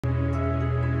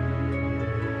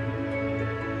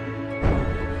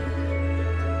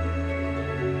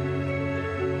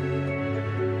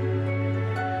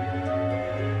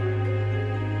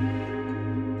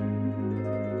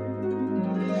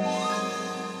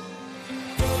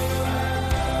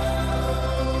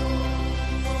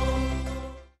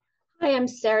I'm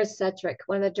Sarah Cetrick,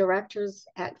 one of the directors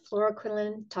at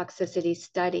Fluoroquinolone Toxicity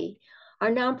Study.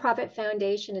 Our nonprofit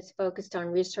foundation is focused on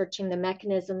researching the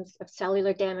mechanisms of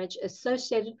cellular damage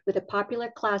associated with a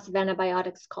popular class of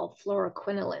antibiotics called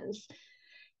fluoroquinolines.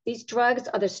 These drugs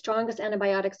are the strongest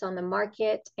antibiotics on the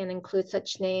market and include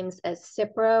such names as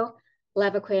Cipro,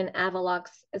 Levaquin, Avelox,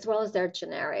 as well as their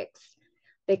generics.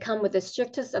 They come with the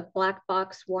strictest of black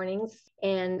box warnings,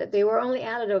 and they were only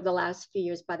added over the last few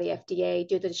years by the FDA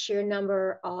due to the sheer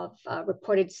number of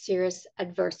reported serious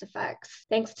adverse effects.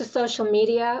 Thanks to social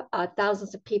media,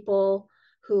 thousands of people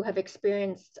who have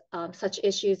experienced such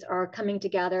issues are coming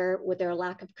together with their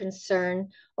lack of concern,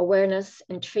 awareness,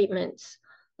 and treatment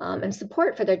and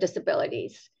support for their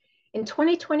disabilities. In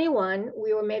 2021,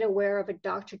 we were made aware of a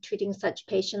doctor treating such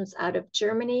patients out of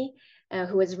Germany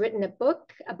who has written a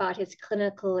book about his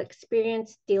clinical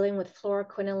experience dealing with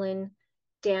fluoroquinoline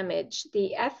damage.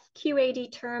 The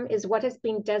FQAD term is what has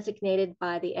been designated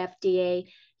by the FDA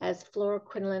as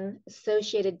Fluoroquinolone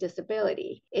Associated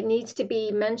Disability. It needs to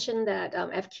be mentioned that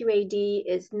FQAD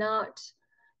is not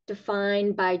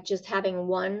defined by just having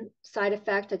one side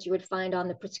effect that you would find on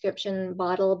the prescription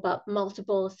bottle, but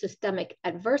multiple systemic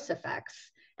adverse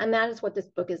effects. And that is what this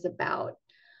book is about.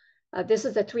 This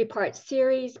is a 3-part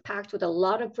series packed with a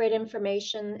lot of great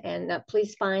information, and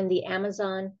please find the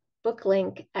Amazon book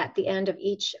link at the end of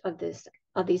each of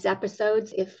these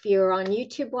episodes. If you're on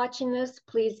YouTube watching this,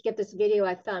 please give this video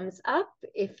a thumbs up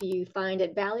if you find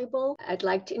it valuable. I'd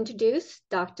like to introduce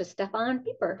Dr. Stefan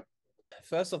Pieper.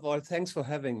 First of all, thanks for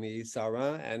having me,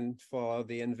 Sarah, and for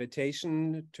the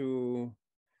invitation to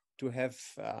have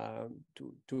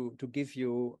to give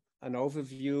you an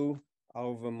overview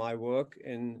over my work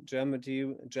in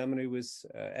Germany with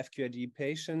FQAD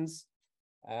patients.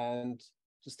 And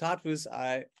to start with,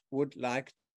 I would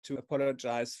like to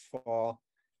apologize for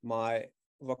my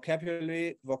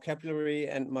vocabulary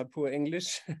and my poor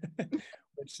English,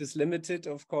 which is limited,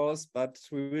 of course, but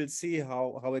we will see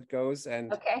how it goes,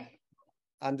 and okay.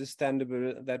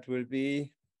 Understandable that will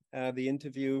be the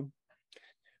interview.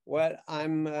 Well,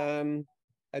 I'm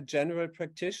a general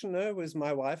practitioner with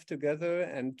my wife together,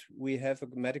 and we have a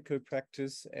medical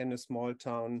practice in a small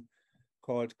town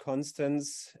called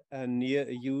Constance, near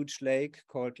a huge lake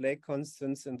called Lake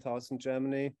Constance in southern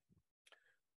Germany.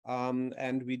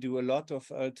 And we do a lot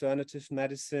of alternative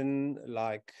medicine,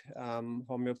 like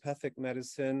homeopathic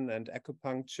medicine and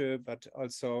acupuncture, but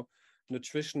also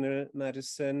nutritional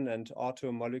medicine and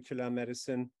automolecular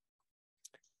medicine.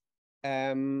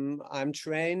 I'm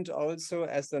trained also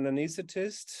as an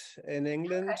anesthetist in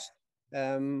England,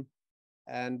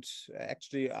 and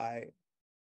actually I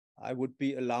would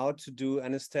be allowed to do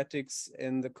anesthetics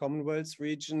in the Commonwealth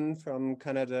region from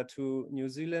Canada to New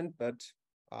Zealand, but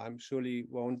I surely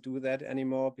won't do that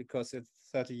anymore because it's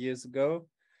 30 years ago.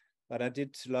 But I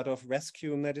did a lot of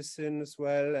rescue medicine as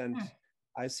well, and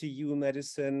ICU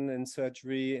medicine and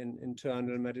surgery and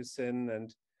internal medicine,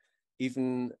 and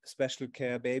even special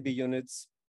care baby units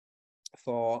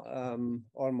for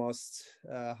almost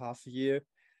half a year.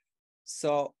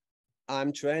 So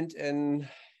I'm trained in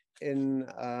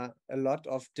a lot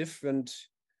of different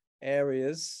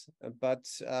areas, but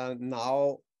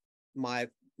now my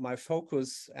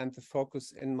focus and the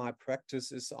focus in my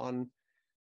practice is on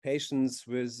patients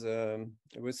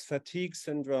with fatigue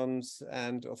syndromes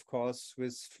and, of course,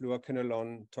 with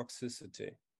fluoroquinolone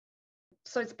toxicity.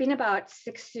 So it's been about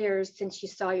 6 years since you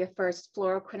saw your first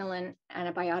fluoroquinoline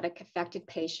antibiotic affected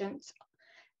patient,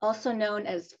 also known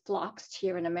as floxed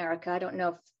here in America. I don't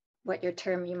know what your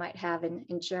term you might have in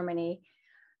Germany,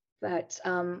 but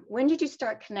when did you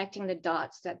start connecting the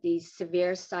dots that these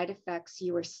severe side effects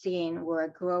you were seeing were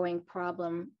a growing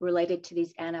problem related to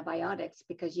these antibiotics?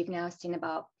 Because you've now seen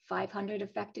about 500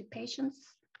 affected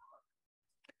patients.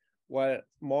 Well,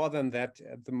 more than that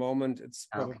at the moment. It's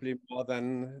probably more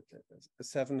than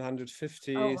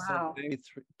 750, oh, wow.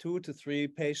 2 to 3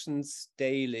 patients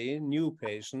daily, new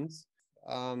patients.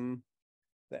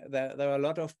 There are a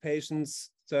lot of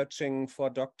patients searching for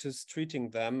doctors treating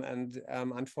them, and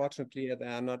unfortunately there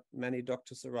are not many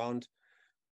doctors around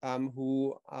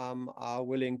who are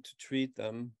willing to treat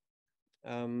them.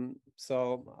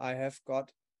 So I have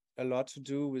got a lot to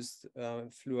do with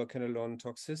fluoroquinolone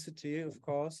toxicity, of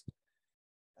course.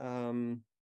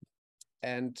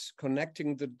 And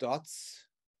connecting the dots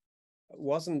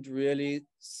wasn't really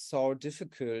so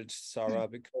difficult, Sarah,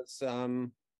 because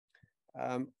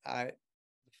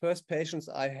first patient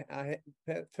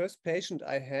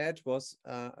I had was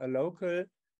a local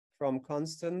from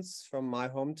Constance, from my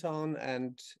hometown,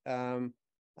 and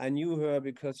I knew her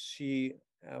because she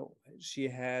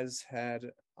has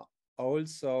had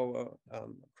also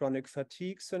chronic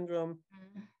fatigue syndrome.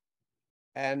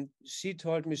 And she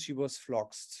told me she was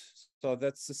floxed. So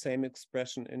that's the same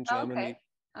expression in Germany. Okay.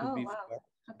 Oh, wow. Floxed.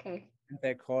 Okay.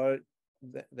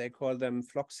 They call them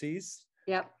floxies.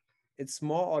 Yep. It's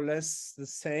more or less the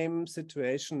same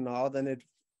situation now than it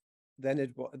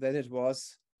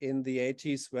was in the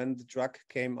 80s when the drug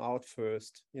came out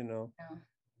first, you know. Yeah.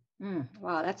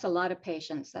 Wow, that's a lot of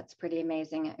patients. That's pretty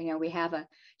amazing. You know, we have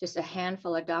just a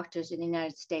handful of doctors in the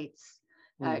United States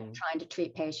trying to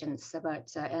treat patients,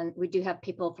 and we do have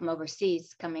people from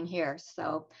overseas coming here.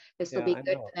 So this will be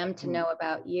good for them to know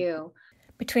about you.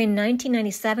 Between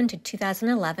 1997 to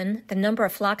 2011, the number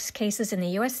of flox cases in the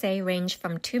USA ranged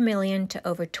from 2 million to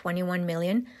over 21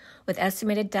 million, with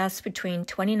estimated deaths between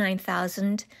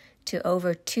 29,000 to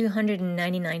over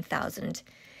 299,000.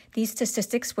 These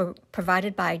statistics were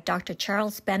provided by Dr.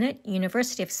 Charles Bennett,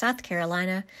 University of South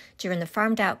Carolina, during the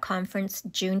Farmed Out Conference,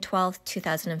 June 12,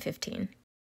 2015.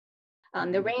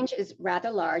 The range is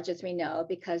rather large, as we know,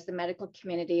 because the medical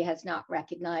community has not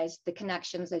recognized the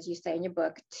connections, as you say in your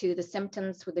book, to the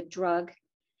symptoms with the drug,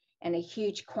 and a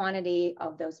huge quantity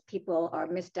of those people are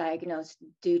misdiagnosed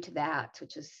due to that,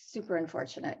 which is super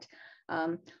unfortunate.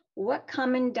 What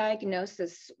common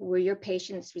diagnosis were your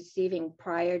patients receiving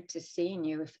prior to seeing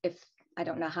you? If I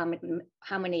don't know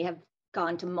how many have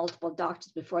gone to multiple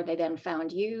doctors before they then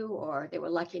found you, or they were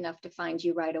lucky enough to find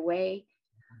you right away.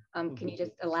 Can you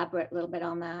just elaborate a little bit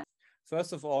on that?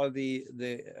 First of all, the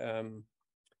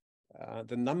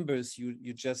numbers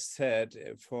you just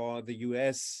said for the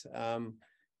US,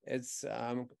 it's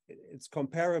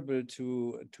comparable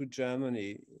to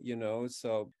Germany, you know.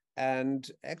 So, and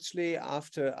actually,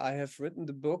 after I have written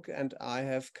the book and I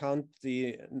have counted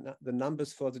the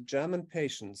numbers for the German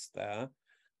patients there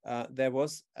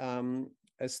was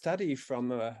a study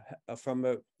from a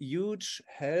huge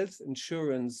health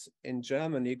insurance in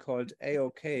Germany called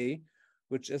AOK,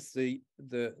 which is the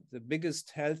biggest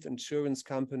health insurance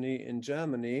company in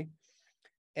Germany,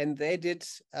 and they did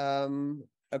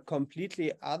a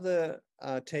completely other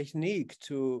technique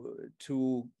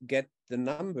to get the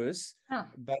numbers,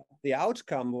 but the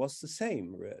outcome was the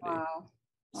same, really. Wow.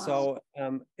 Wow. So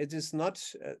it is not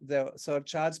so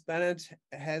Charles Bennett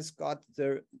has got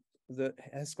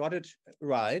it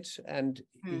right, and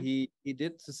he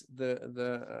did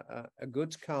a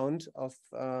good count of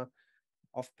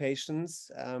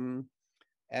patients,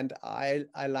 and I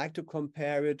like to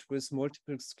compare it with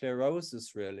multiple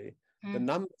sclerosis. Really, the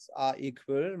numbers are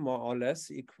equal, more or less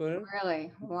equal.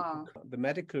 Really? Wow. The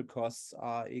medical costs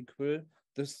are equal.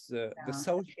 The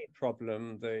social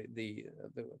problem, the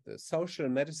social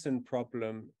medicine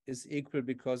problem is equal,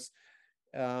 because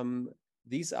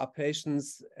these are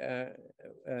patients,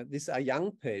 these are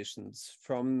young patients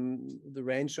from the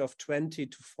range of 20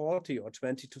 to 40 or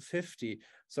 20 to 50.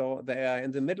 So they are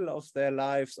in the middle of their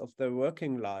lives, of their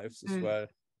working lives as well.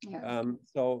 Yeah.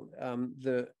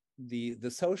 The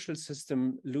social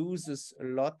system loses a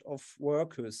lot of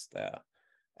workers there.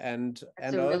 That's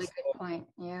a really good point.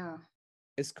 Yeah.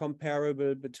 Is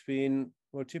comparable between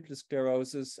multiple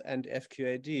sclerosis and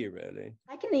FQAD, really.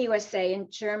 Like in the USA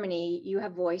and Germany, you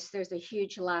have voiced there's a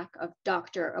huge lack of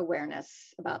doctor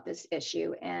awareness about this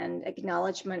issue and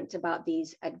acknowledgement about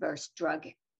these adverse drug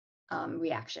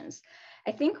reactions.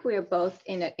 I think we're both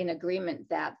in agreement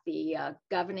that the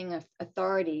governing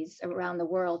authorities around the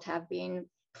world have been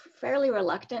fairly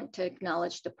reluctant to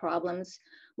acknowledge the problems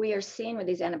we are seeing with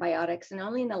these antibiotics. And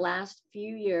only in the last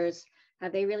few years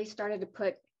have they really started to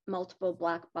put multiple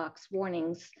black box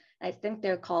warnings. I think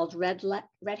they're called red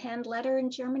hand letter in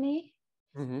Germany.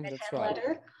 That's right.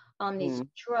 Letter on these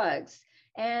drugs.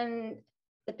 And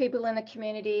the people in the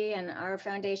community and our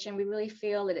foundation, we really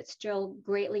feel that it still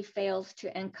greatly fails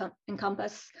to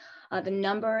encompass the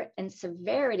number and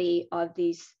severity of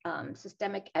these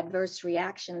systemic adverse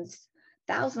reactions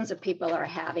thousands of people are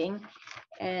having,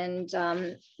 and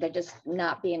they're just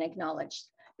not being acknowledged.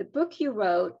 The book you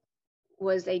wrote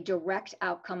was a direct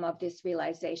outcome of this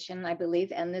realization, I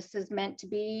believe, and this is meant to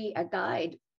be a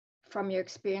guide from your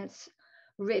experience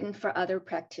written for other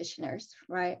practitioners,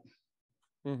 right?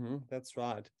 That's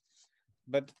right.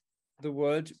 But the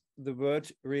word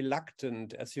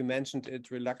reluctant, as you mentioned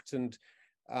it, reluctant,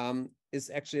 is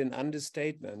actually an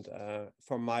understatement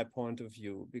from my point of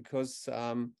view, because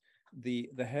the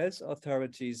health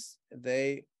authorities,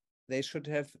 they should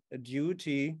have a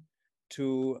duty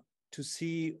to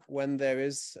see when there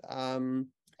is a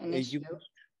huge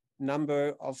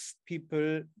number of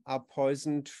people are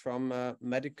poisoned from a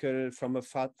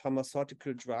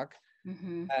pharmaceutical drug.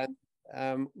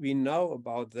 And we know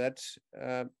about that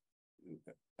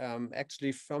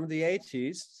actually from the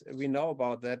 80s. We know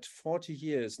about that 40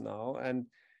 years now. And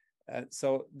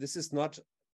so this is not,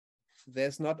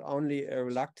 there's not only a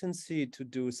reluctancy to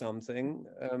do something,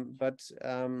 but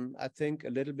I think a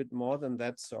little bit more than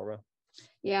that, Sora.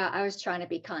 Yeah, I was trying to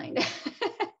be kind.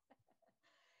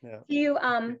 Yeah. Do you,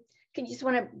 can you just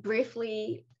want to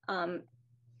briefly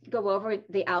go over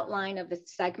the outline of the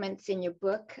segments in your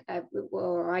book,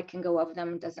 or I can go over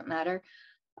them, it doesn't matter,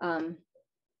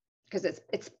 because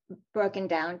it's broken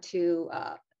down to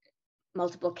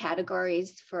multiple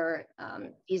categories for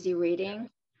easy reading.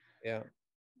 Yeah.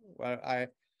 Well,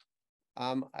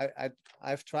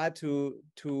 I've tried to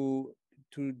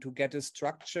get a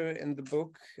structure in the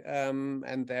book,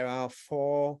 and there are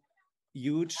 4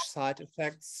 huge side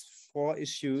effects, 4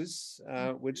 issues,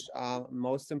 which are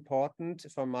most important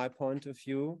from my point of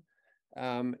view,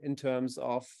 in terms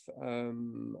of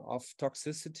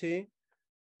toxicity.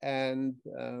 And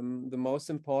the most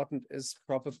important is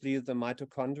probably the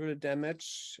mitochondrial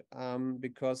damage,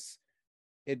 because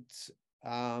it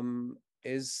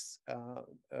is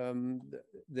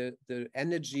the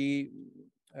energy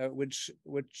which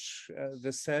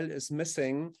the cell is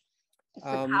missing.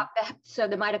 So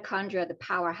the mitochondria, the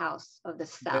powerhouse of the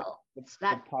cell. The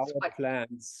power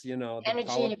plants, you know, the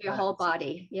energy of your whole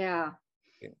body. Yeah.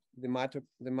 The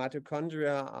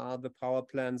mitochondria are the power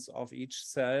plants of each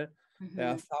cell. Mm-hmm. There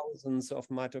are thousands of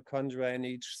mitochondria in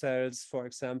each cells, for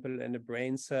example, in a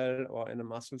brain cell or in a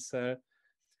muscle cell.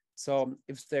 So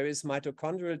if there is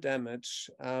mitochondrial damage,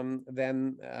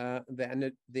 then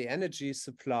the energy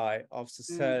supply of the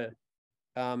cell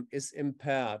is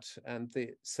impaired, and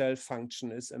the cell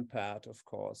function is impaired, of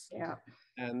course. Yeah.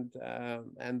 And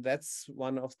that's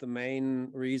one of the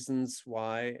main reasons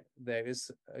why there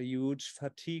is a huge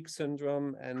fatigue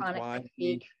syndrome and chronic why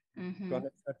fatigue.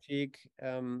 Chronic fatigue,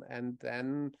 and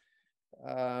then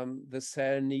the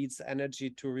cell needs energy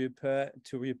to repair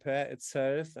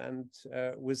itself, and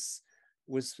with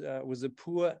a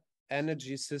poor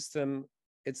energy system,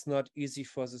 it's not easy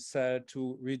for the cell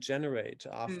to regenerate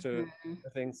after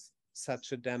having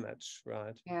such a damage,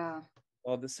 right? Yeah.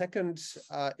 Well, the second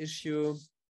issue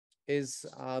is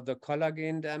the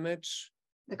collagen damage.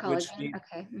 The collagen,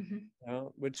 okay.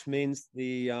 Which means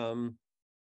the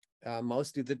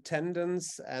mostly the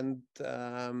tendons and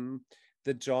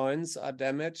the joints are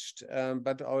damaged,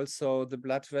 but also the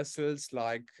blood vessels,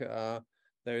 like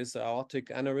there is aortic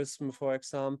aneurysm, for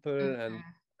example,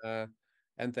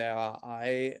 and there are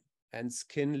eye and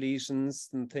skin lesions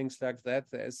and things like that.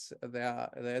 There's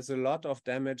a lot of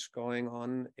damage going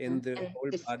on in the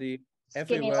whole body,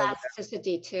 skin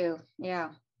elasticity too. Yeah.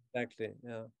 Exactly.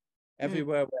 Yeah.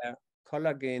 Everywhere where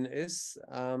collagen is,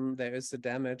 there is a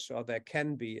damage, or there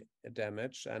can be a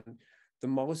damage, and the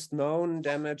most known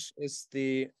damage is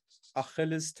the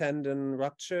Achilles tendon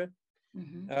rupture,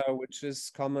 which is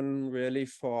common really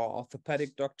for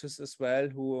orthopedic doctors as well,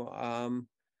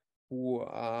 who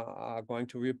are going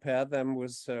to repair them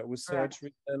with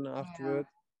surgery then afterwards.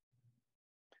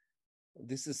 Yeah.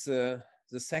 This is the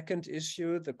second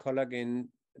issue, the collagen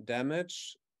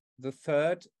damage. The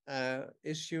third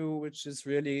issue, which is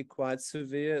really quite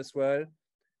severe as well,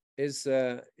 is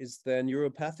the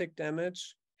neuropathic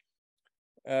damage,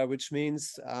 which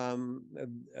means the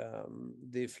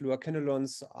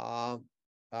fluoroquinolones are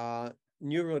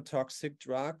neurotoxic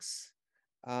drugs.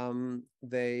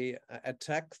 They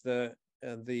attack the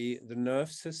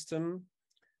nerve system,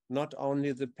 not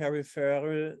only the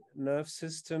peripheral nerve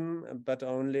system, but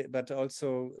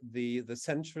also the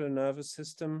central nervous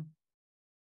system.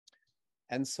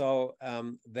 And so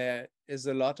there is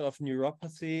a lot of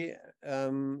neuropathy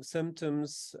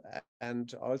symptoms,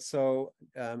 and also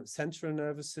central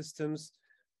nervous systems,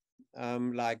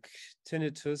 like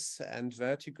tinnitus and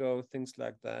vertigo, things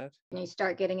like that. When you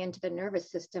start getting into the nervous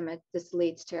system, this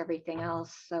leads to everything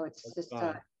else. So it's That's just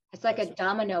right. it's like a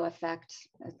domino effect.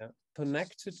 Yeah.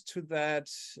 Connected to that,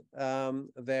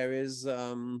 there is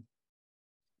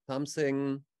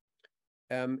something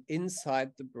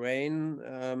inside the brain.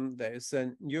 There is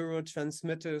a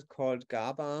neurotransmitter called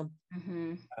GABA,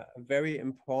 a very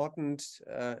important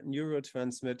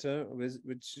neurotransmitter,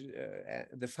 which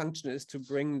the function is to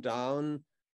bring down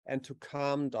and to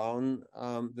calm down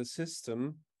the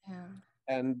system. Yeah.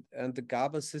 And the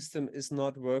GABA system is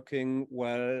not working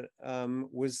well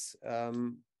with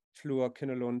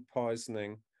fluoroquinolone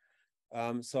poisoning.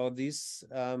 So these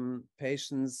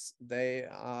patients, they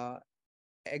are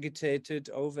agitated,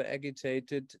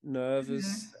 over-agitated,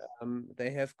 nervous.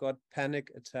 They have got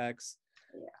panic attacks,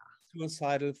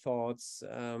 suicidal thoughts,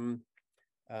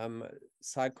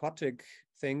 psychotic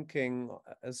thinking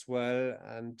as well,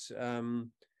 and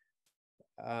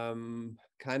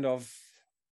kind of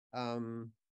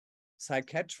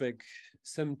psychiatric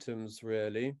symptoms,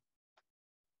 really.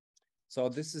 So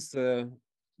this is the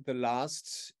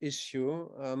last issue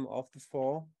of the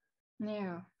 4.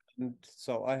 Yeah. And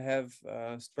so I have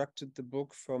structured the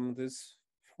book from these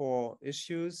 4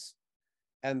 issues.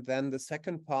 And then the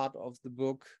second part of the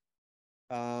book,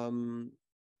 I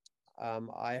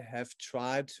have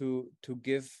tried to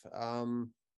give a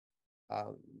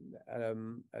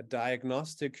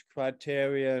diagnostic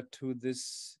criteria to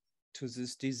this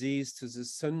disease, to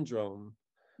this syndrome,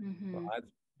 right?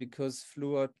 Because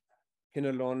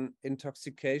fluoroquinolone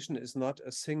intoxication is not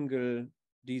a single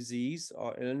disease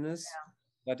or illness,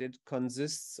 but it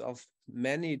consists of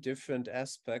many different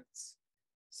aspects.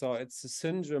 So it's a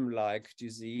syndrome-like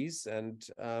disease, and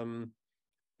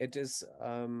it is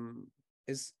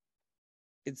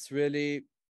it's really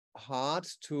hard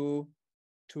to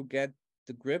get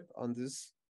the grip on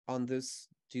this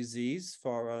disease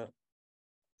for a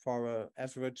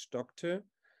average doctor.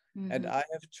 And I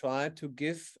have tried to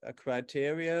give a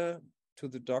criteria to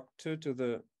the doctor, to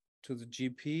the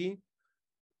GP,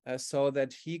 so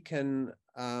that he can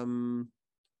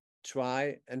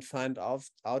try and find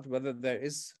out whether there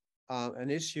is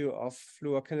an issue of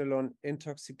fluoroquinolone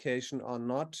intoxication or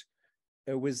not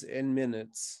within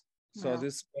minutes. Wow. So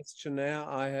this questionnaire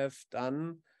I have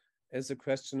done is a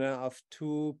questionnaire of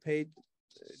 2 pages.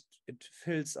 It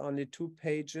fills only 2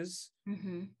 pages,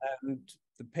 and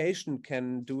the patient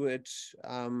can do it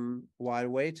while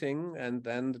waiting, and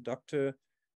then the doctor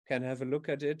can have a look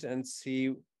at it and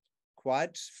see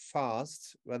quite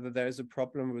fast whether there is a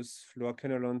problem with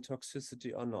fluoroquinolone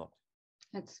toxicity or not.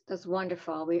 That's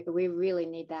wonderful. We really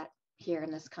need that here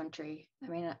in this country. I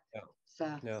mean,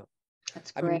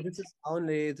 that's great. I mean, this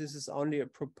is only a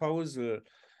proposal.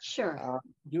 Sure.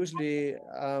 Usually,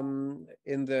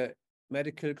 in the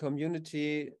medical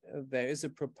community, there is a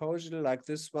proposal like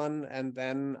this one, and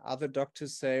then other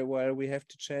doctors say, well, we have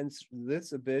to change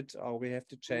this a bit, or we have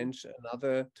to change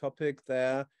another topic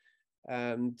there.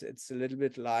 And it's a little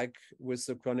bit like with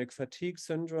the chronic fatigue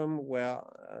syndrome, where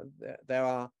there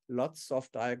are lots of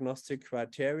diagnostic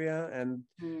criteria, and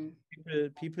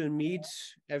people meet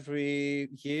every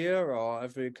year or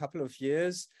every couple of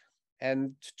years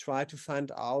and try to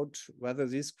find out whether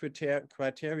these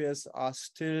criteria are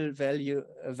still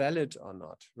valid or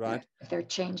not, right? If they're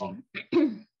changing.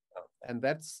 And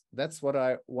that's what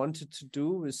I wanted to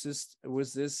do with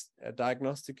this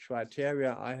diagnostic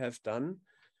criteria I have done.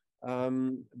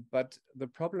 But the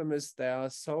problem is there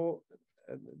are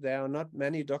not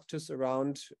many doctors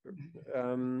around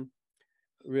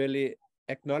really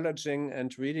acknowledging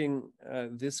and reading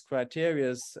these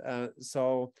criteria.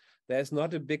 So there's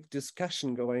not a big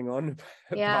discussion going on.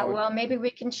 Yeah, well, maybe we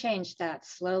can change that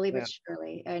slowly but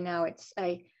surely. I know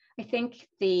I think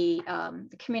the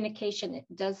communication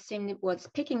does seem was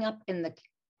picking up in the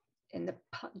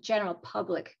general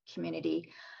public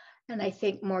community. And I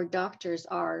think more doctors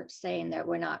are saying that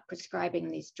we're not prescribing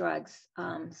these drugs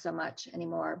so much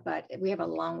anymore, but we have a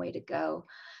long way to go.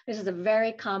 This is a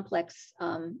very complex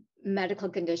medical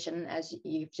condition, as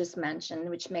you've just mentioned,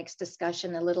 which makes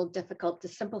discussion a little difficult to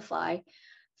simplify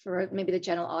for maybe the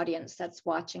general audience that's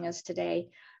watching us today.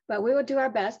 But we will do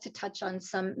our best to touch on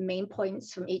some main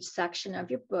points from each section of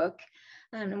your book.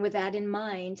 And with that in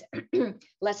mind,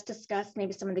 let's discuss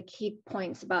maybe some of the key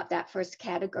points about that first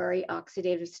category,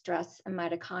 oxidative stress and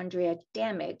mitochondria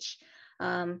damage,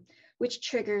 which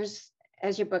triggers,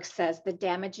 as your book says, the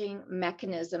damaging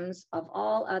mechanisms of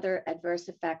all other adverse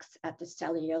effects at the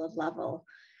cellular level.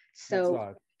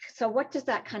 So what does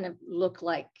that kind of look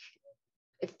like?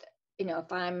 If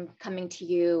I'm coming to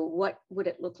you, what would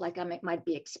it look like I might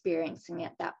be experiencing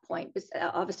at that point?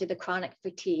 Obviously, the chronic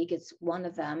fatigue is one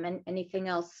of them, and anything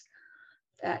else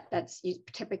that's you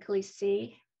typically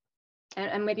see,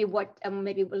 and maybe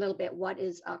maybe a little bit. What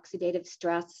is oxidative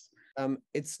stress?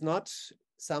 It's not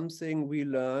something we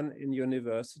learn in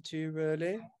university,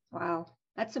 really. Wow,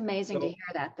 that's amazing to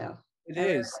hear that, though. It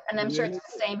is, and I'm sure it's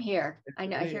the same here. I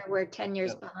know. I hear we're 10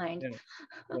 years behind.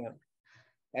 Yeah.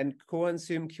 And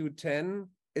coenzyme Q10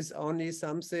 is only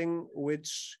something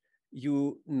which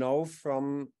you know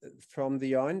from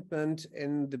the ointment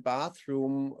in the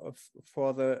bathroom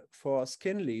for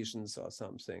skin lesions or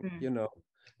something, Yeah,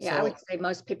 so, I would say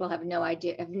most people have no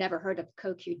idea, have never heard of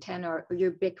CoQ10 or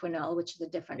ubiquinol, which is a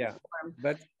different form.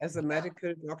 But as a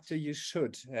medical doctor, you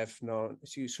should have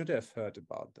heard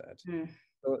about that.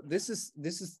 So this is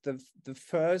the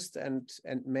first and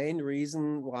main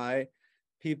reason why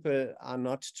people are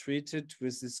not treated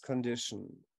with this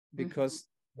condition, because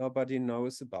nobody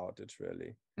knows about it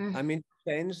really. I mean,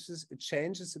 it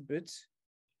changes a bit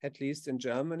at least in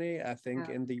Germany, I think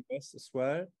Yeah. in the US as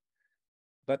well,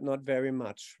 but not very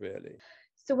much really.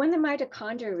 So when the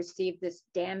mitochondria receive this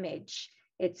damage,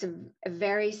 it's a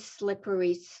very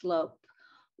slippery slope.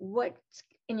 What,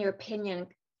 in your opinion,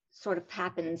 sort of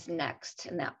happens next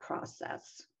in that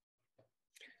process?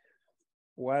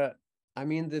 Well, I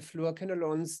mean, the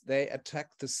fluoroquinolones, they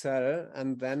attack the cell,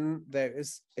 and then there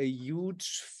is a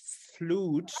huge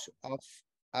flood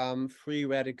of free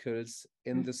radicals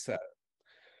in the cell.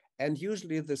 And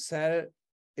usually the cell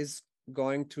is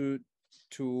going to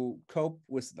cope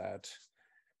with that.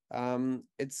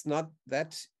 It's not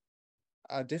that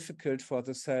difficult for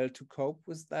the cell to cope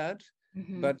with that,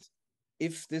 but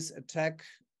if this attack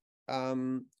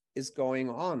is going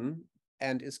on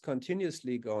and is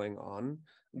continuously going on,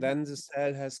 then the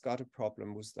cell has got a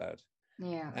problem with that.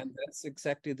 Yeah. And that's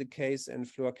exactly the case in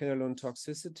fluoroquinolone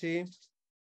toxicity.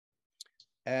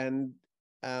 And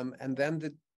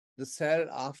then the cell,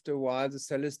 after a while, the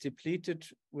cell is depleted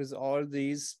with all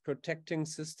these protecting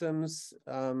systems,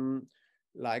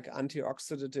 like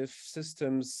antioxidative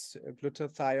systems,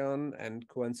 glutathione and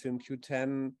coenzyme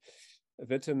Q10,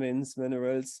 vitamins,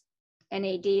 minerals.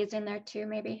 NAD is in there too,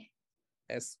 maybe?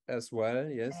 As well,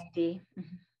 yes. NAD.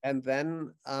 And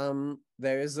then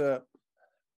there is a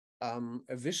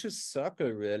vicious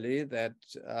circle, really, that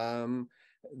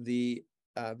the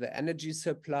energy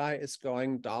supply is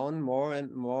going down more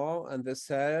and more, and the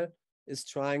cell is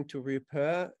trying to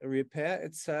repair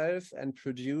itself and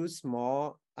produce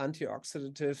more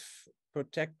antioxidative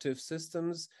protective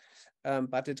systems,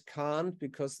 but it can't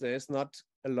because there is not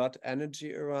a lot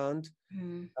energy around.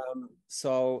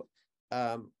 So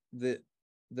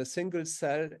the single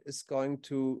cell is going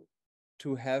to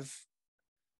have,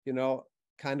 you know,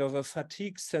 kind of a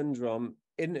fatigue syndrome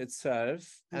in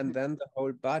itself, and then the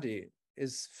whole body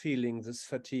is feeling this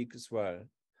fatigue as well.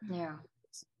 Yeah.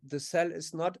 The cell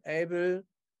is not able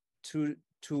to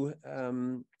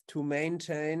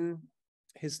maintain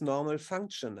his normal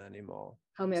function anymore.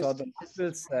 So the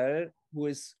muscle cell,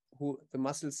 the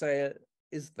muscle cell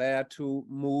is there to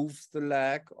move the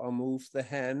leg or move the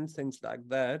hand, things like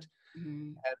that.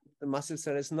 And the muscle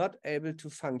cell is not able to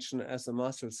function as a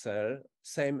muscle cell,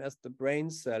 same as the brain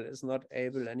cell is not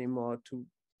able anymore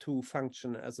to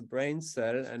function as a brain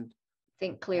cell and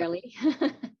think clearly.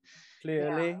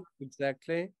 Clearly, yeah.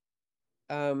 Exactly.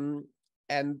 And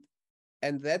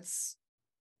that's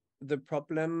the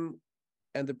problem,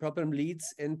 and the problem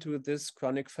leads into this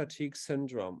chronic fatigue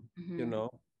syndrome, you know,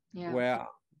 where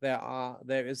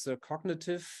there is a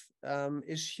cognitive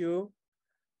issue,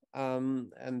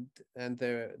 and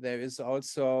there is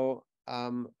also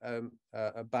a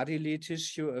bodily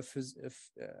tissue, a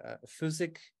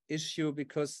physic issue,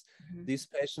 because these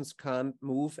patients can't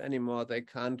move anymore. They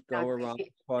can't go around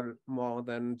for more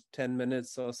than 10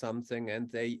 minutes or something,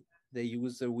 and they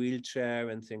use a wheelchair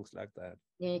and things like that.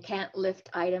 You can't lift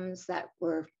items that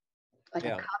were like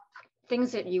a cup,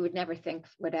 things that you would never think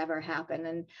would ever happen.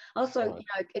 And also, you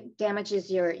know, it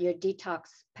damages your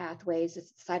detox pathways.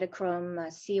 It's cytochrome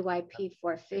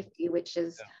CYP450, which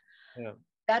is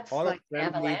that's all like of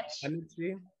them avalanche. need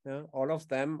energy. Yeah, all of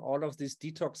these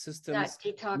detox systems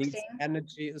need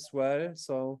energy as well.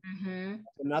 So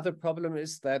another problem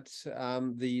is that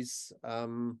these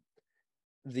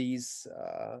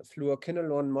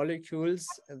fluoroquinolone molecules,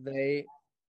 they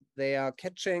are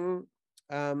catching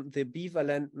the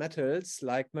bivalent metals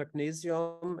like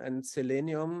magnesium and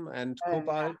selenium and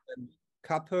cobalt and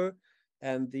copper,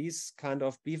 and these kind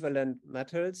of bivalent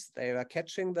metals, they are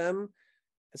catching them.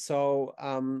 So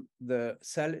the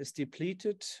cell is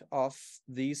depleted of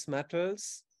these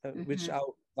metals, which are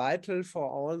vital for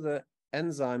all the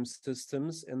enzyme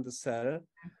systems in the cell.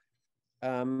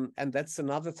 And that's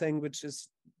another thing which is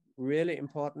really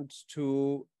important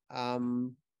to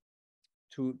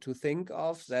think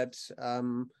of, that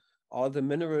all the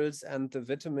minerals and the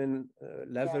vitamin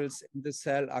levels in the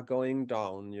cell are going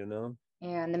down, you know.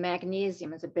 Yeah, and the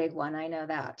magnesium is a big one. I know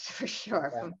that for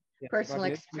sure from personal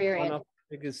experience. One of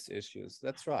the biggest issues.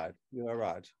 That's right. You are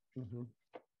right.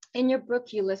 In your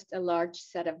book, you list a large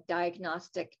set of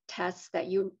diagnostic tests that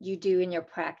you do in your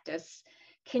practice.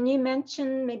 Can you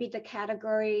mention maybe the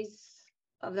categories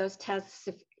of those tests,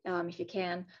 if you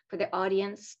can, for the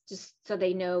audience, just so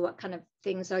they know what kind of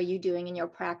things are you doing in your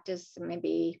practice, and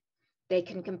maybe they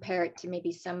can compare it to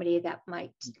maybe somebody that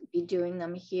might be doing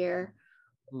them here.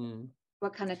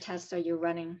 What kind of tests are you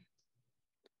running?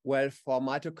 Well, for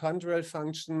mitochondrial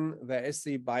function, there is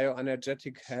the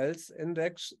bioenergetic health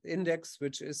index,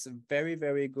 which is a very,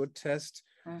 very good test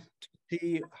to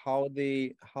see how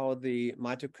the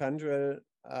mitochondrial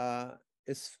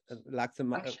is like the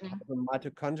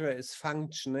mitochondria is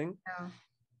functioning.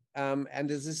 And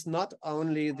this is not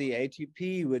only the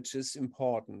ATP, which is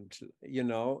important, you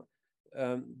know,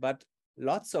 but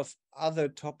lots of other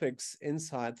topics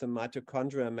inside the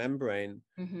mitochondrial membrane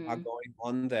are going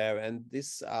on there. And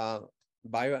this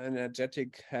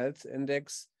bioenergetic health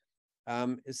index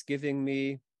is giving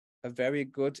me a very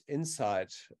good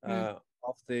insight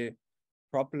of the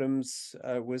problems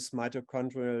with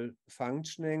mitochondrial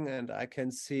functioning, and I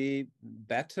can see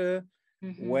better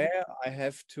where I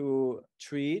have to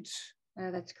treat.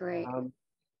 Oh, that's great.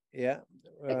 Yeah,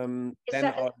 then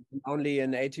only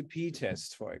an ATP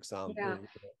test, for example. Yeah.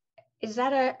 Is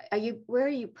that where are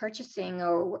you purchasing,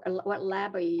 or what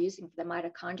lab are you using for the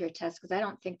mitochondria test? Because I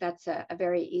don't think that's a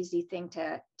very easy thing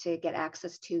to get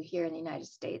access to here in the United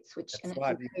States, which is a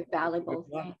very valuable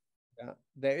thing. Yeah.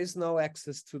 There is no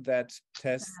access to that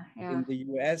test in the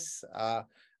US.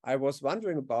 I was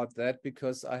wondering about that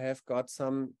because I have got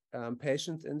some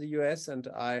patients in the US, and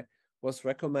I was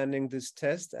recommending this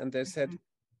test, and they said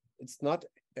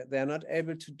they're not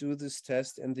able to do this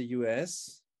test in the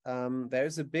US. There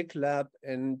is a big lab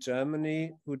in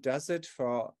Germany who does it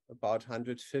for about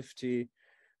 150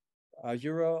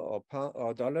 euro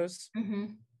or dollars,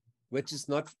 which is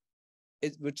not.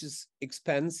 Which is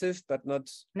expensive, but not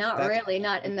really,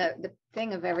 not in the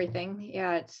thing of everything.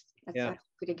 Yeah, that's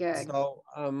pretty good.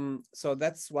 So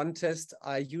that's one test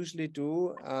I usually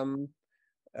do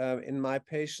in my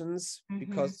patients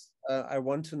because I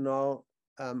want to know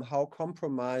how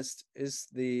compromised is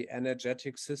the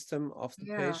energetic system of the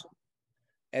patient,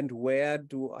 and where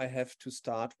do I have to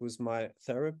start with my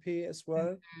therapy as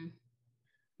well.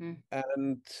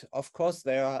 And of course,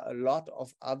 there are a lot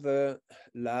of other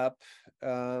lab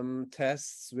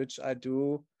tests which I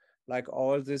do, like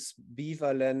all these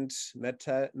bivalent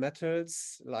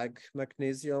metals like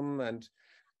magnesium and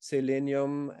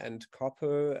selenium and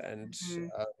copper and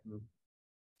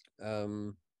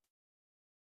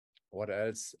what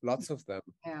else? Lots of them.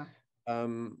 Yeah.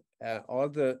 All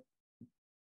the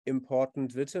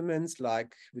important vitamins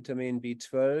like vitamin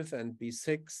B12 and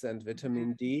B6 and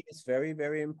vitamin D is very,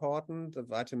 very important. The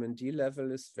vitamin D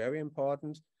level is very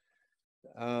important.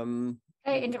 I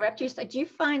interrupt you. So do you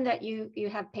find that you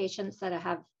have patients that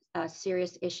have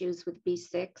serious issues with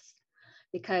B6?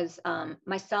 Because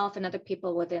myself and other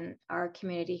people within our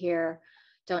community here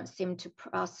don't seem to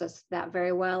process that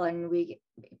very well, and it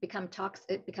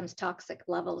becomes toxic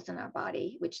levels in our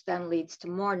body, which then leads to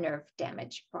more nerve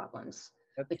damage problems.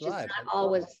 Which is not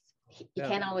always, you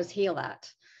can't always heal that.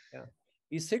 Yeah,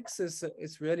 B6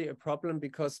 is really a problem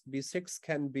because B6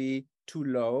 can be too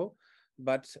low,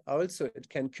 but also it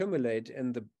can accumulate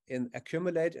in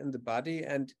the body,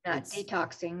 and it's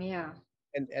detoxing. Yeah.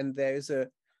 And there is a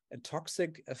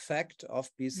toxic effect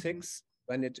of B6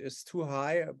 when it is too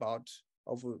high, about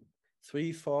over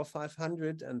 300, 400,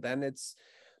 500, and then it's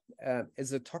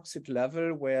is a toxic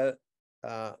level where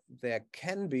there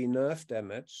can be nerve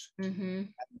damage,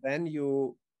 and then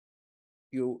you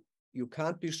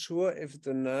can't be sure if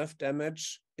the nerve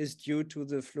damage is due to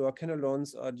the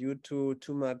fluoroquinolones or due to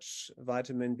too much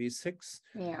vitamin B6.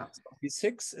 Yeah, so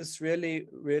B6 is really,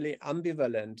 really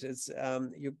ambivalent. It's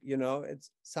you know, it's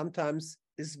sometimes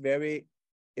is very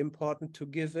important to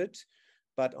give it,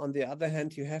 but on the other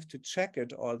hand, you have to check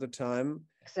it all the time.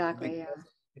 Exactly. Yeah,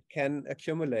 it can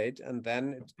accumulate, and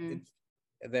then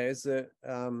there is a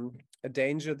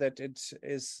danger that it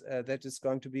is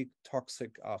going to be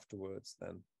toxic afterwards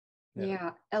then.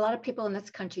 Yeah, a lot of people in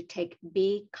this country take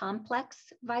B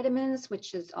complex vitamins,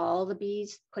 which is all the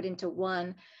B's put into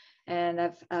one. And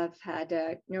I've had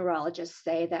a neurologist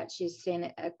say that she's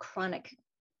seen a chronic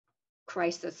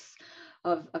crisis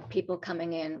of people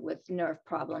coming in with nerve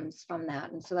problems from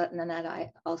that. And so that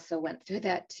I also went through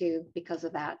that too because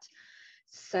of that.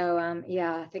 So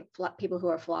yeah, I think people who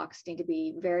are floxed need to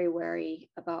be very wary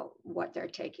about what they're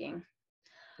taking.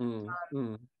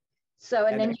 So,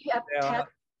 and then you have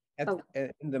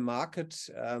in the market,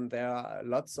 there are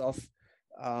lots of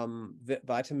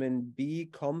vitamin B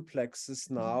complexes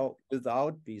now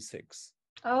without B6.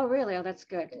 Oh, really? Oh, that's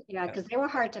good. Yeah, because they were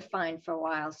hard to find for a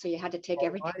while, so you had to take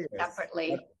everything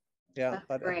separately. But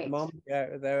at the moment,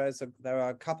 there are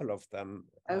a couple of them.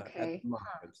 Okay. At the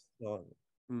market. So,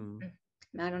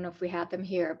 I don't know if we have them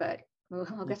here, but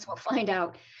I guess we'll find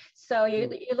out. So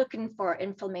you're looking for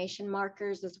inflammation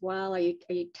markers as well. Are you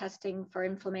testing for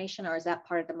inflammation, or is that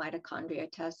part of the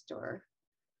mitochondria test? Or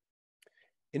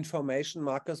information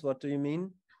markers? What do you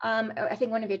mean? I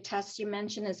think one of your tests you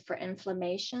mentioned is for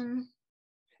inflammation.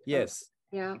 Yes.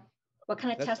 Yeah. What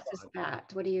kind of test is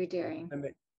that? What are you doing?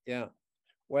 Yeah.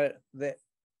 Well,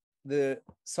 the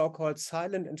so-called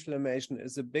silent inflammation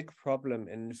is a big problem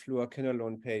in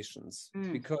fluoroquinolone patients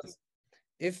because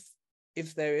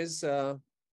if there is a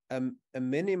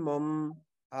minimum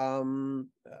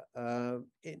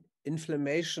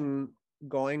inflammation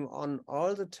going on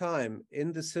all the time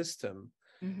in the system,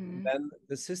 then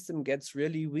the system gets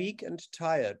really weak and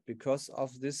tired because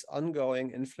of this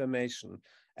ongoing inflammation.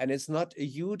 And it's not a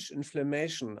huge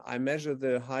inflammation. I measure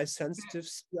the high sensitive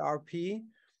CRP,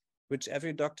 which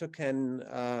every doctor can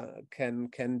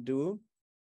do.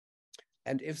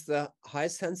 And if the high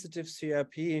sensitive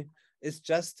CRP is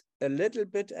just a little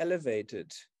bit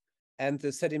elevated, and the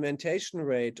sedimentation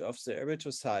rate of the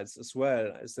erythrocytes as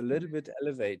well is a little bit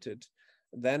elevated,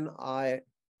 then I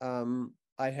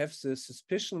have the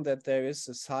suspicion that there is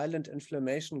a silent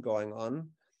inflammation going on.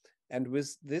 And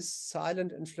with this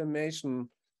silent inflammation,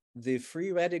 the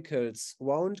free radicals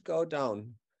won't go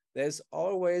down. There's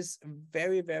always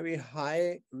very, very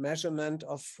high measurement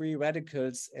of free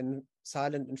radicals in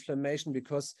silent inflammation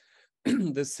because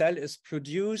the cell is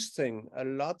producing a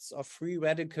lots of free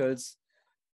radicals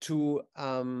to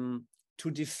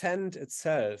defend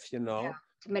itself, you know. Yeah,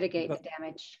 to mitigate the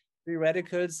damage. Free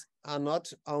radicals are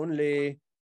not only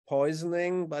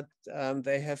poisoning, but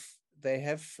they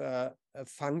have a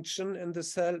function in the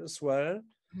cell as well.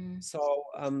 So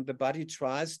the body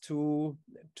tries to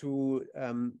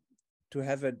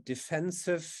have a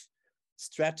defensive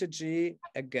strategy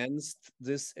against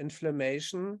this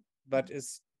inflammation, but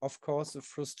it's of course a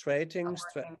frustrating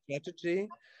strategy.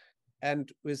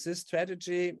 And with this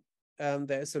strategy,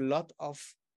 there is a lot of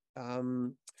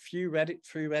free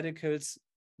radicals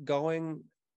going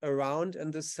around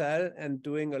in the cell and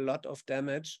doing a lot of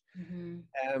damage.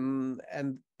 And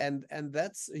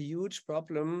that's a huge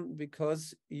problem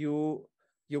because you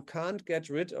can't get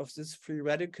rid of these free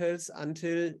radicals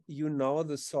until you know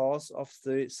the source of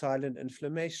the silent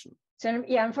inflammation. So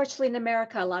yeah, unfortunately in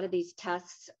America, a lot of these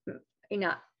tests,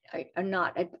 are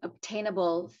not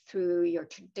obtainable through your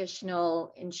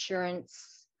traditional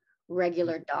insurance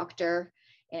regular doctor.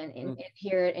 And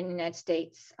here in the United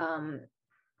States,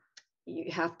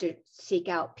 you have to seek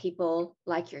out people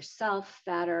like yourself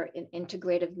that are in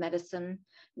integrative medicine,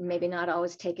 maybe not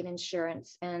always taking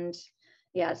insurance. And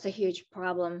yeah, it's a huge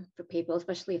problem for people,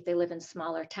 especially if they live in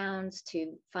smaller towns,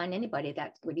 to find anybody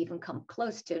that would even come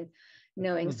close to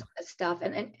knowing some of the stuff.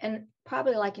 And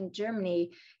probably like in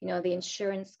Germany, the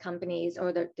insurance companies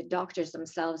or the doctors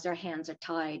themselves, their hands are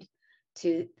tied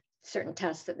to certain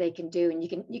tests that they can do, and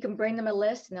you can bring them a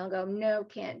list and they'll go, no,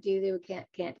 can't do,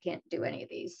 can't do any of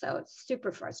these. So it's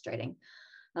super frustrating.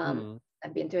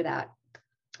 I've been through that.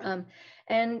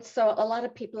 And so a lot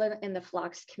of people in the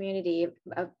flox community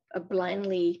are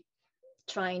blindly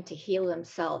trying to heal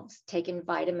themselves, taking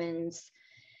vitamins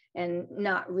and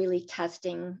not really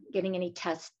getting any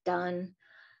tests done.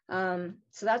 So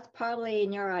that's probably,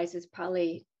 in your eyes, is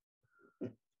probably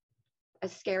a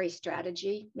scary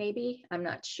strategy, maybe. I'm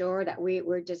not sure. That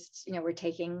we're just, we're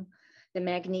taking the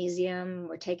magnesium,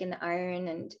 we're taking the iron,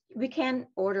 and we can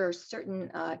order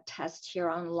certain tests here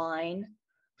online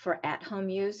for at-home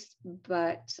use,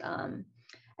 but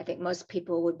I think most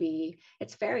people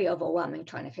it's very overwhelming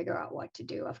trying to figure out what to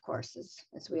do, of course,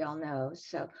 as we all know.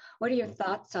 So what are your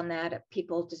thoughts on that, of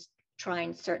people just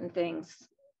trying certain things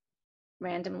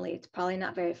randomly? It's probably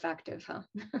not very effective, huh?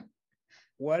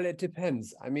 Well, it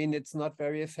depends. I mean, it's not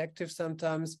very effective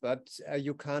sometimes, but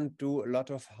you can't do a lot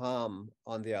of harm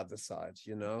on the other side,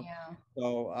 Yeah.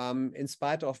 So in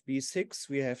spite of B6,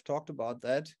 we have talked about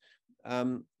that.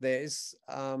 There is,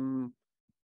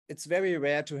 it's very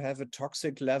rare to have a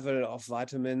toxic level of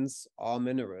vitamins or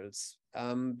minerals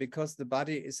because the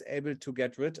body is able to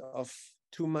get rid of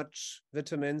too much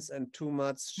vitamins and too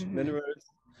much minerals.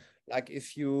 Like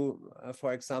if you,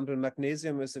 for example,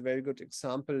 magnesium is a very good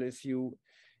example. If you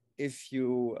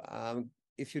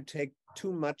take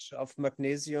too much of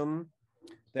magnesium,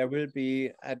 there will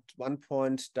be at one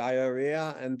point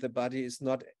diarrhea, and the body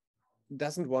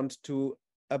doesn't want to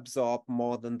absorb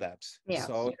more than that. Yeah,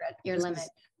 so you're at your limit.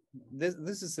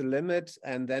 This is a limit,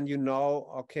 and then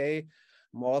okay,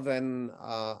 more than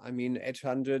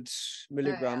 800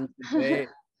 milligrams a day,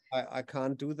 I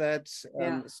can't do that.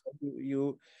 So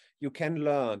you can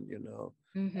learn,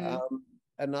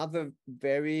 Another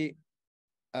very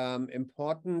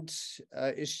important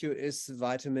issue is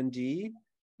vitamin D.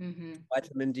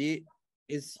 Vitamin D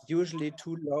is usually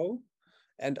too low,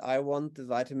 and I want the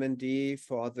vitamin D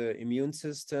for the immune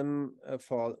system,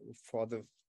 for the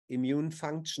immune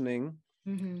functioning.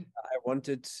 I want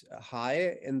it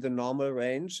high in the normal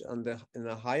range, in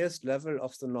the highest level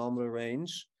of the normal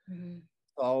range.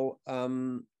 So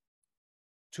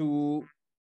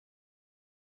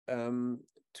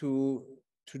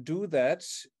to do that,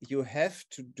 you have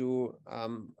to do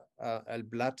a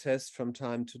blood test from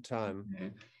time to time.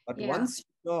 But Yeah.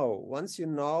 once you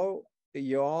know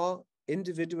your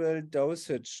individual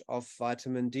dosage of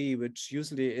vitamin D, which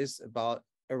usually is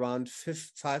around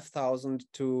 5,000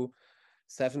 to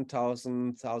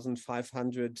 7,000,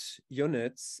 1,500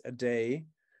 units a day,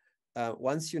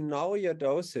 once you know your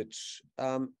dosage,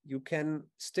 you can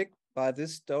stick by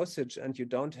this dosage and you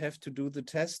don't have to do the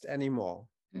test anymore.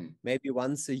 Maybe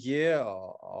once a year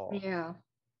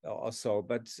or so.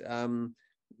 But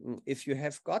if you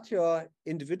have got your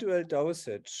individual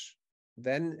dosage,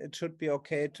 then it should be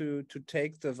okay to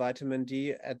take the vitamin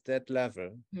D at that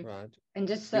level, right? And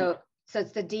just so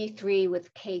it's the D3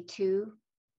 with K2.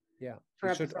 Yeah,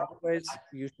 you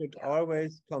should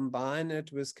always combine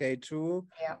it with K2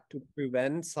 to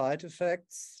prevent side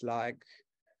effects like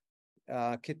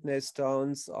kidney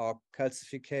stones or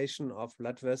calcification of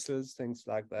blood vessels, things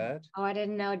like that. Oh, I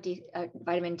didn't know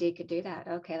vitamin D could do that.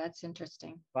 Okay, that's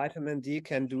interesting. Vitamin D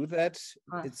can do that.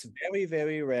 It's very,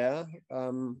 very rare.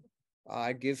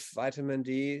 I give vitamin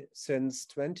D since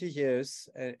 20 years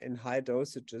in high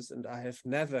dosages, and I have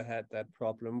never had that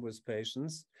problem with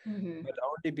patients, but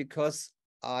only because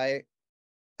I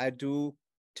do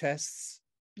tests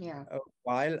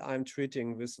while I'm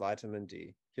treating with vitamin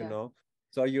D, you know.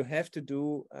 So you have to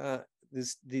do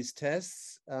these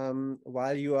tests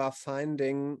while you are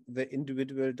finding the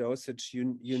individual dosage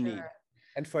you need.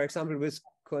 And for example, with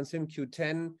coenzyme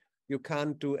Q10, you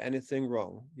can't do anything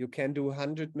wrong. You can do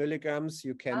 100 milligrams,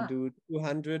 you can do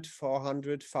 200,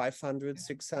 400, 500,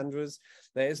 600.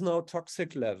 There is no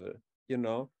toxic level, you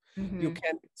know. You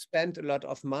can spend a lot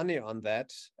of money on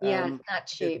that. It's not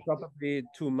cheap. It's probably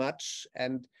too much.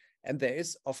 And there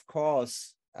is, of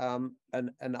course,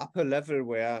 an upper level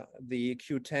where the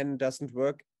Q10 doesn't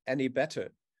work any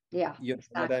better. Yeah, you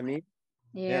know what I mean?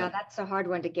 Yeah, that's a hard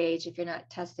one to gauge if you're not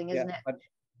testing, isn't it?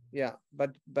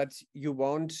 But you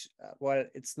won't. Well,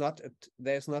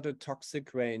 there's not a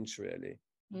toxic range really.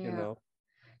 You know,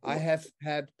 I have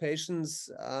had patients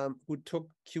who took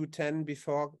Q10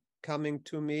 before coming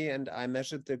to me, and I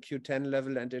measured the Q10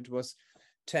 level, and it was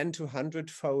 10 to 100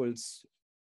 folds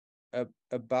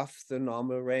above the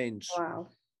normal range. Wow.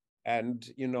 And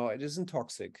you know, it isn't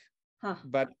toxic.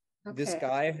 But this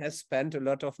guy has spent a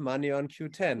lot of money on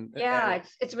Q10. Yeah,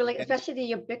 it's really, especially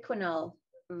the ubiquinol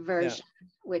version,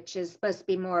 which is supposed to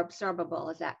be more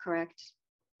absorbable. Is that correct?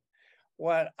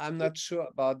 Well, I'm not sure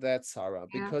about that, Sarah,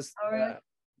 because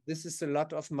this is a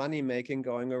lot of money making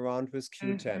going around with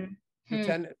Q10.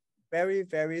 Q10 is a very,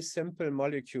 very simple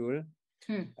molecule.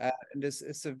 And this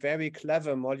is a very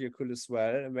clever molecule as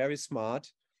well, very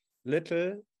smart,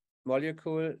 little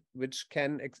molecule which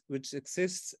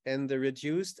exists in the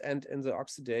reduced and in the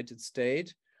oxidated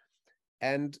state.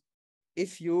 And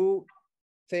if you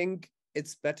think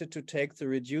it's better to take the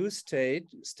reduced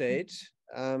state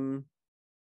and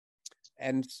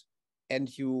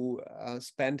you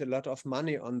spend a lot of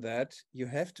money on that, you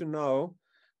have to know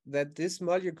that this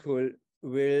molecule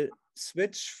will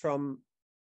switch from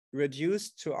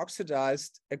reduced to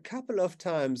oxidized a couple of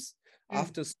times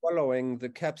after swallowing the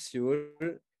capsule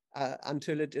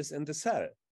until it is in the cell,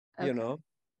 you know.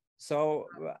 So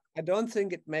I don't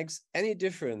think it makes any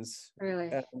difference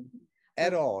really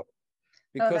at all.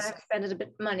 Because I spent a bit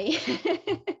of money.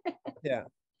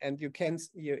 And you can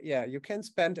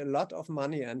spend a lot of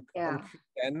money on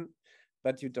Q10,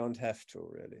 but you don't have to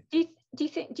really. Do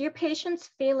your patients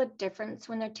feel a difference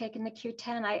when they're taking the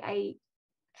Q10?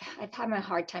 I've had a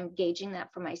hard time gauging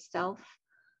that for myself.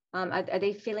 Are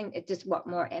they feeling it just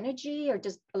more energy or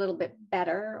just a little bit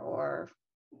better, or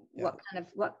what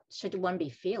should one be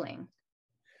feeling?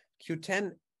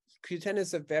 Q10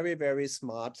 is a very, very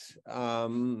smart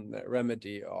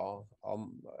remedy or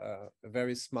a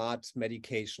very smart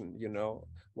medication, you know.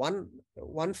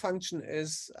 One function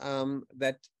is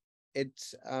that it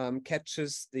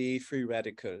catches the free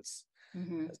radicals.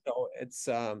 So it's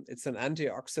an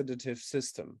antioxidative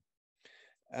system,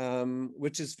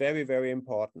 which is very, very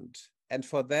important. And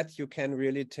for that, you can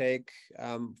really take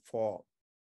for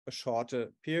a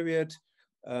shorter period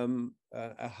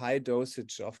a high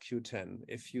dosage of Q10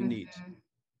 if you need.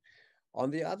 On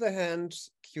the other hand,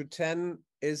 Q10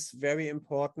 is very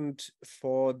important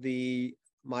for the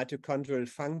mitochondrial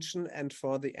function and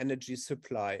for the energy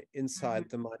supply inside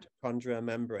the mitochondrial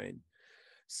membrane.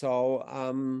 So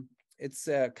it's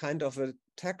a kind of a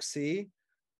taxi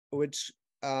which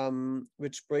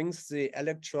brings the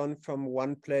electron from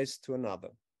one place to another.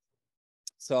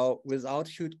 So without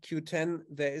Q10,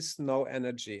 there is no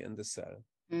energy in the cell.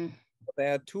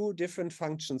 There are two different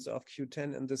functions of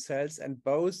Q10 in the cells, and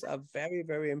both are very,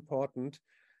 very important.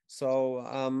 So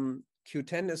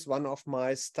Q10 is one of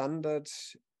my standard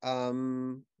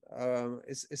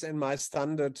is in my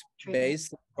standard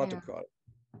base protocol.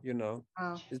 You know,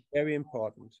 it's very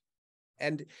important.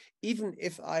 And even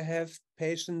if I have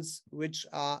patients which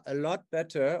are a lot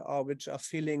better or which are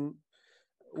feeling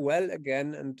well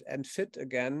again and fit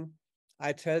again,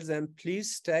 I tell them,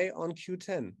 please stay on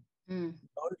Q10.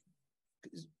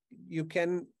 You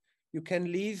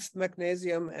can leave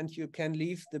magnesium and you can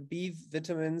leave the B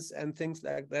vitamins and things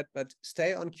like that, but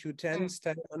stay on Q10,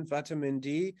 stay on vitamin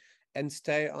D, and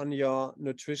stay on your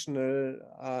nutritional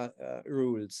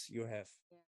rules you have.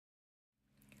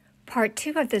 Part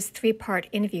 2 of this 3-part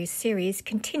interview series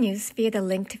continues via the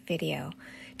linked video.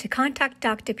 To contact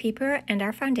Dr. Pieper and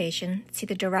our foundation, see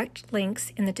the direct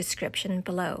links in the description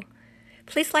below.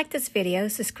 Please like this video,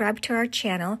 subscribe to our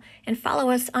channel, and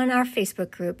follow us on our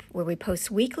Facebook group where we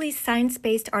post weekly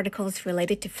science-based articles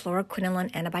related to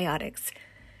fluoroquinolone antibiotics.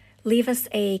 Leave us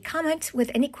a comment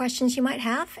with any questions you might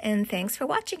have, and thanks for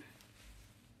watching.